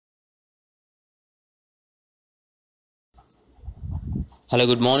Hello,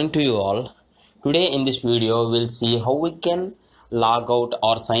 good morning to you all. Today in this video we'll see how we can log out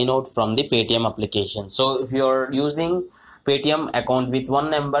or sign out from the Paytm application. So if you're using Paytm account with one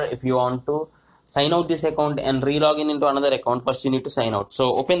number, if you want to sign out this account and re-log in into another account, first you need to sign out.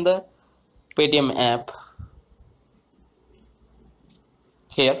 So open the Paytm app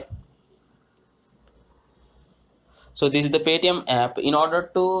here. So this is the Paytm app. In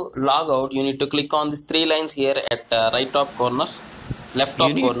order to log out, you need to click on these three lines here at right top corner, left top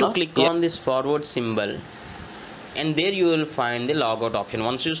You need to corner click here. on this forward symbol, and there you will find the logout option.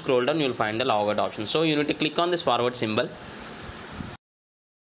 Once you scroll down, you will find the logout option. So you need to click on this forward symbol.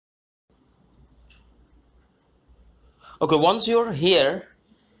 Okay, once you're here,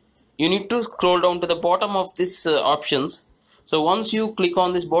 you need to scroll down to the bottom of this options. So once you click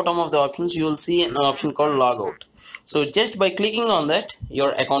on this bottom of the options, you will see an option called logout. So just by clicking on that,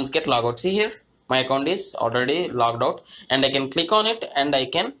 your accounts get logged out. See here, my account is already logged out, and I can click on it and I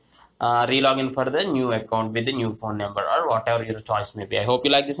can re-log in for the new account with the new phone number or whatever your choice may be. I hope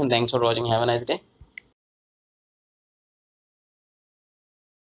you like this, and thanks for watching. Have a nice day.